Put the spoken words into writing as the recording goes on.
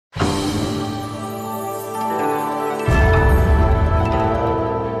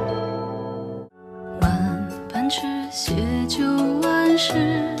写就万事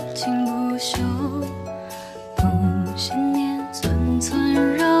经不朽，梦信念寸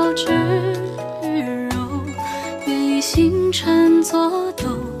寸绕指柔，愿以星辰作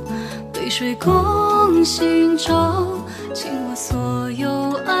斗，背水共行舟，倾我所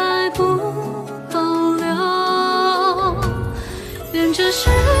有爱不保留。愿这世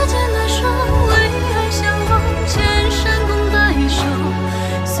间的双为爱相望，千山共白首，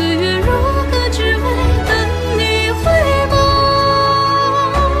岁月如歌，只为等你回眸。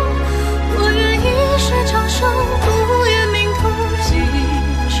我愿一世长寿，不愿命途几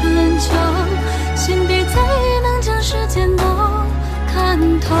春秋，心底最能将世间都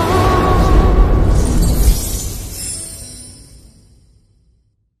看透。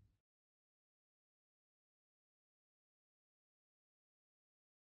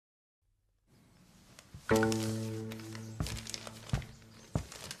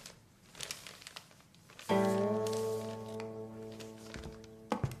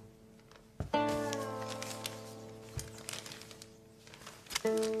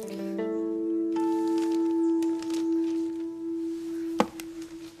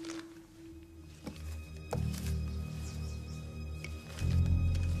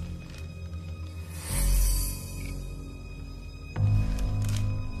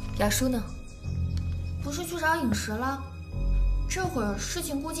雅叔呢？不是去找饮食了？这会儿事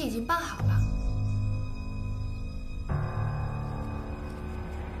情估计已经办好了。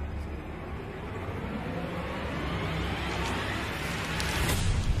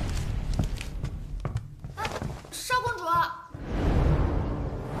哎，少公主！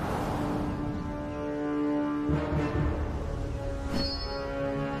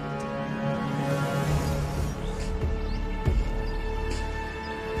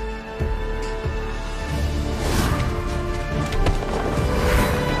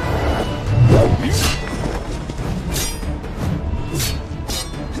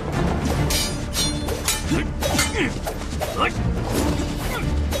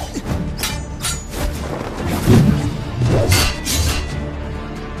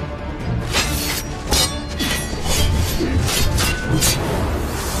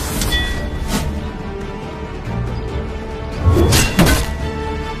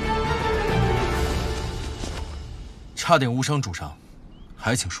差点误伤主上，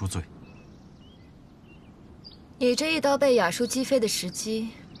还请恕罪。你这一刀被雅叔击飞的时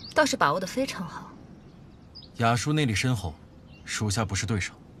机，倒是把握得非常好。雅叔内力深厚，属下不是对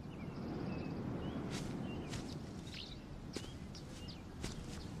手。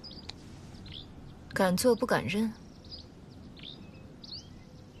敢做不敢认。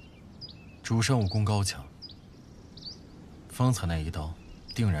主上武功高强，方才那一刀，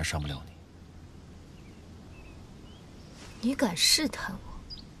定然伤不了你。你敢试探我？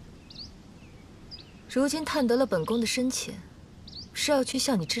如今探得了本宫的深浅，是要去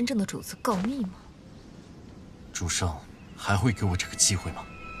向你真正的主子告密吗？主上还会给我这个机会吗？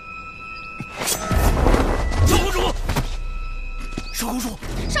少公主，少公主，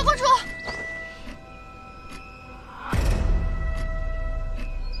少公主！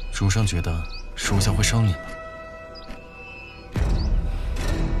主上觉得属下会伤你吗？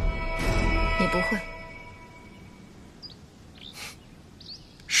你不会。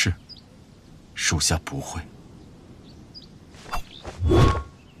是，属下不会。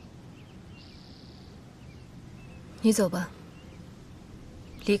你走吧，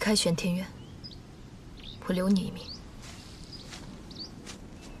离开玄天院，我留你一命。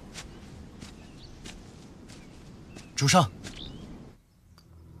主上，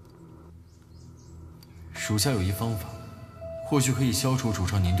属下有一方法，或许可以消除主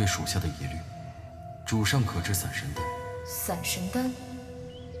上您对属下的疑虑。主上可知散神丹？散神丹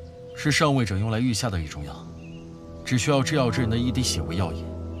是上位者用来御下的一种药，只需要制药之人的一滴血为药引，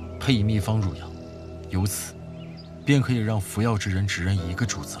配以秘方入药，由此便可以让服药之人只认一个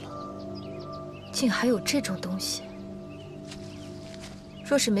主子了。竟还有这种东西！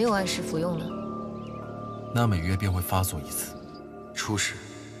若是没有按时服用呢？那每月便会发作一次。初始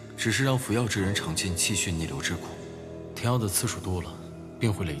只是让服药之人尝尽气血逆流之苦，填药的次数多了，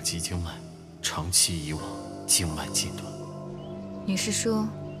便会累积经脉，长期以往，经脉尽断。你是说，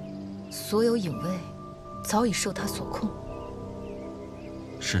所有隐卫早已受他所控？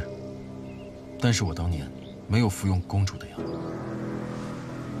是，但是我当年没有服用公主的药。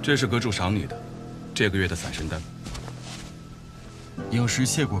这是阁主赏你的，这个月的散神丹。饮食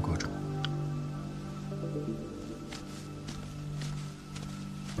谢过阁主。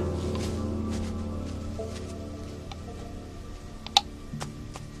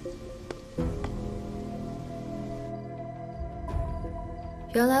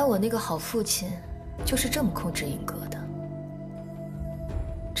原来我那个好父亲就是这么控制影阁的。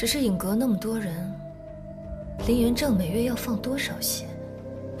只是影阁那么多人，林元正每月要放多少血？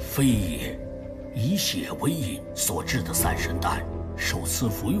非也，以血为引所制的散神丹，首次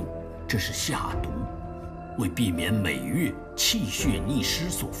服用，这是下毒，为避免每月气血逆失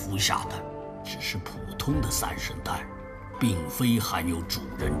所服下的，只是普通的散神丹，并非含有主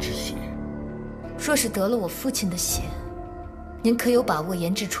人之血。若是得了我父亲的血，您可有把握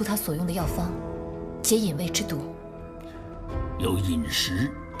研制出他所用的药方，解隐卫之毒？有饮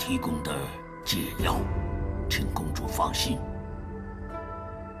食提供的解药，请公主放心。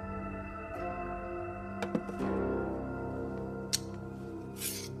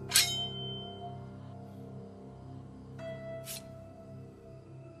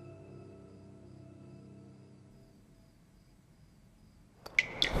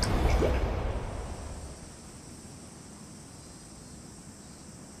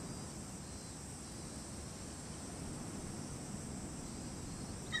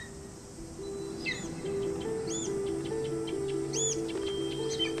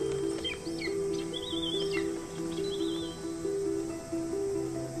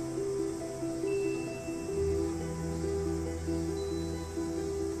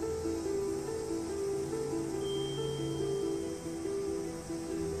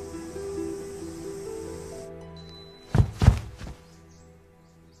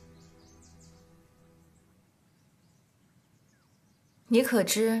你可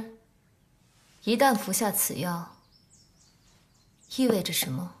知，一旦服下此药，意味着什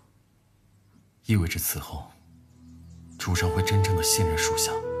么？意味着此后，主上会真正的信任属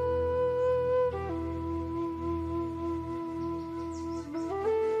下。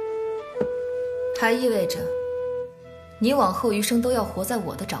还意味着，你往后余生都要活在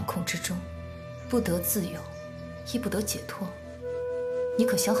我的掌控之中，不得自由，亦不得解脱。你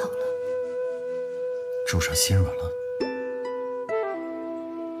可想好了？主上心软了。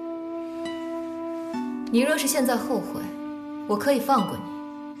你若是现在后悔，我可以放过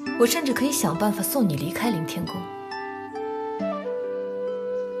你，我甚至可以想办法送你离开凌天宫。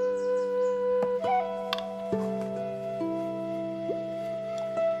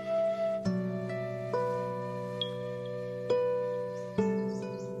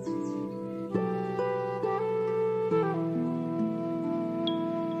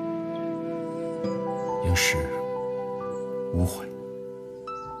应是无悔。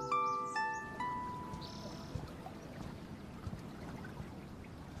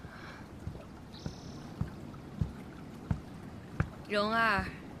蓉儿，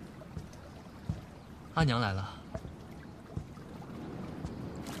阿娘来了。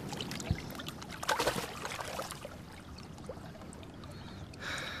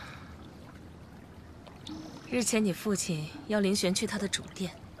日前你父亲要林玄去他的主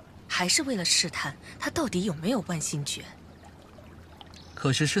殿，还是为了试探他到底有没有万星诀。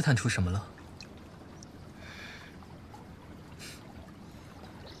可是试探出什么了？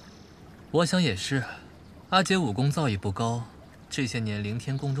我想也是，阿姐武功造诣不高。这些年，凌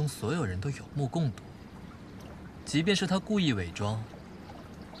天宫中所有人都有目共睹。即便是他故意伪装，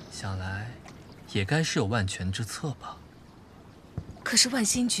想来也该是有万全之策吧。可是万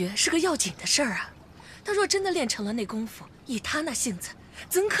星诀是个要紧的事儿啊，他若真的练成了那功夫，以他那性子，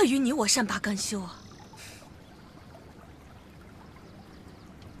怎可与你我善罢甘休啊？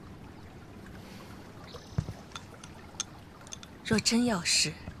若真要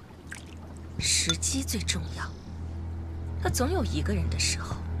试，时机最重要。他总有一个人的时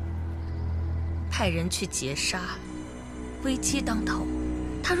候，派人去劫杀，危机当头，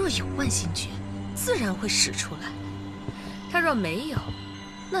他若有万星诀，自然会使出来；他若没有，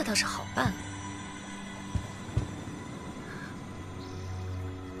那倒是好办了。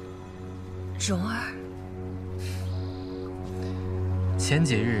蓉儿，前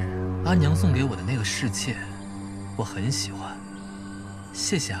几日阿娘送给我的那个侍妾，我很喜欢，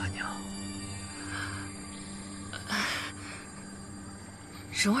谢谢阿娘。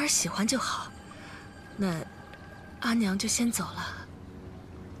蓉儿喜欢就好，那阿娘就先走了。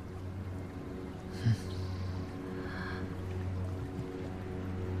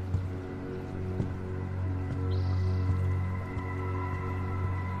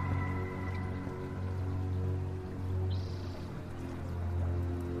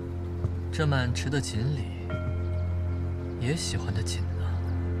这满池的锦鲤，也喜欢的紧呢。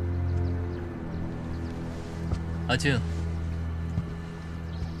阿静。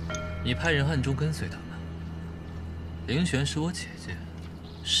你派人暗中跟随他们。凌璇是我姐姐，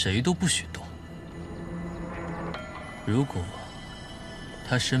谁都不许动。如果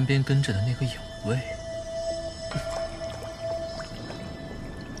她身边跟着的那个影卫，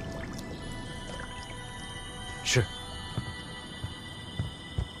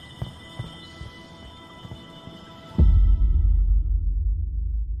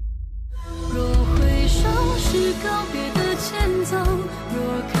告别的前奏。若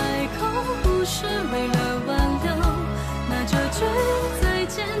开口不是为了挽留，那这句再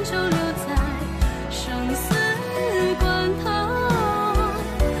见就留在生死关头。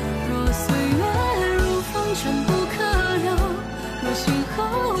若岁月如风尘不可留，若心后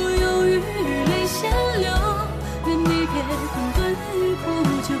有雨泪先流，愿你别困顿于不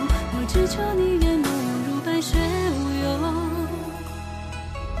久，我只求你